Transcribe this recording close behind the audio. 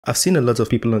I've seen a lot of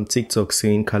people on TikTok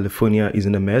saying California is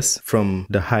in a mess, from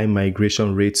the high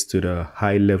migration rates to the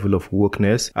high level of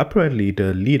wokeness. Apparently,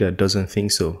 the leader doesn't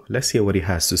think so. Let's hear what he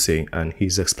has to say and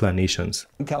his explanations.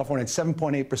 California had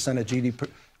 7.8% of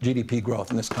GDP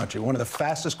growth in this country, one of the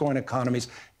fastest growing economies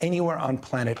anywhere on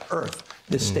planet Earth.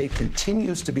 This state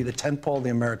continues to be the tentpole of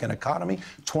the American economy.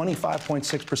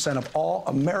 25.6% of all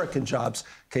American jobs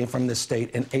came from this state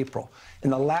in April. In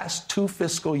the last 2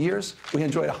 fiscal years, we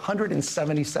enjoyed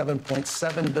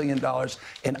 $177.7 billion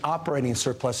in operating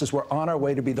surpluses. We're on our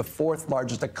way to be the 4th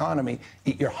largest economy,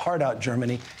 eat your heart out,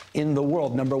 Germany, in the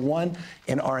world. Number 1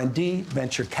 in R&D,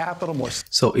 venture capital, more.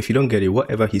 So if you don't get it,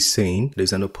 whatever he's saying,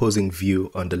 there's an opposing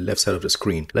view on the left side of the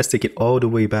screen. Let's take it all the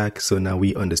way back so now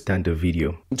we understand the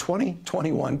video. In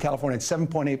 2021, California had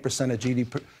 7.8% of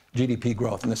GDP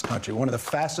growth in this country, one of the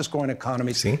fastest growing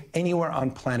economies anywhere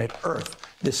on planet Earth.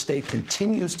 This state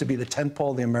continues to be the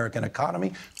tentpole of the American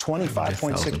economy.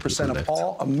 25.6% of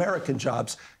all American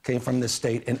jobs came from this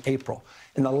state in April.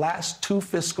 In the last 2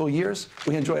 fiscal years,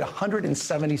 we enjoyed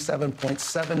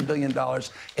 $177.7 billion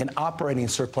in operating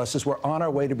surpluses. We're on our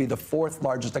way to be the 4th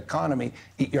largest economy,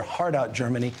 eat your heart out,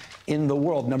 Germany, in the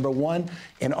world. Number 1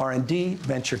 in R&D,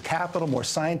 venture capital, more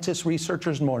scientists,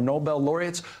 researchers, more Nobel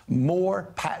laureates,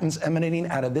 more patents emanating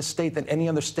out of this state than any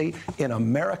other state in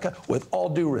America. With all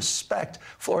due respect,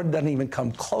 Florida doesn't even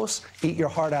come close. Eat your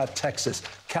heart out, Texas.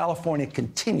 California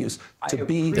continues to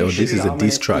be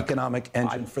the economic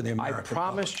engine for the American public.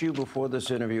 I promised you before this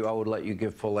interview I would let you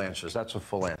give full answers. That's a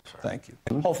full answer. Thank you.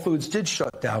 Whole Foods did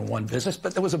shut down one business,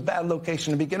 but there was a bad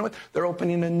location to begin with. They're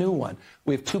opening a new one.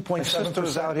 We have 2.7%. My sister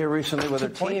was out here recently with her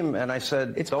team, and I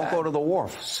said, don't go to the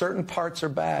wharf. Certain parts are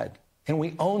bad. And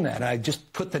we own that. I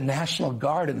just put the National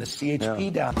Guard and the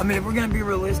CHP down. I mean, if we're going to be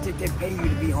realistic, they pay you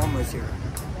to be homeless here.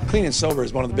 Clean and sober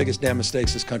is one of the biggest damn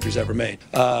mistakes this country's ever made.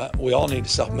 We all need to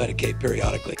self-medicate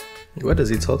periodically. Why does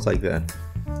he talk like that?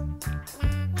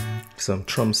 Some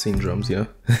Trump syndromes, you know?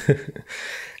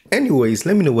 Anyways,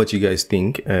 let me know what you guys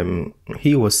think.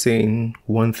 He was saying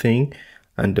one thing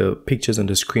and the pictures on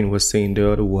the screen was saying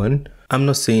the other one. I'm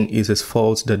not saying it's his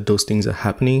fault that those things are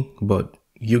happening, but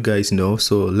you guys know,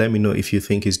 so let me know if you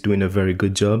think he's doing a very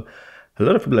good job. A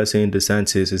lot of people are saying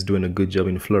DeSantis is doing a good job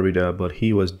in Florida, but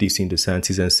he was dissing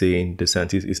DeSantis and saying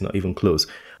DeSantis is not even close,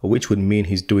 which would mean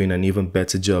he's doing an even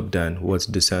better job than what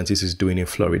DeSantis is doing in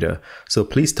Florida. So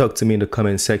please talk to me in the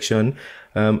comment section.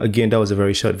 Again, that was a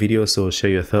very short video, so share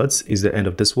your thoughts. It's the end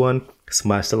of this one.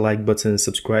 Smash the like button,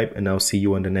 subscribe, and I'll see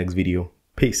you on the next video.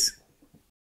 Peace.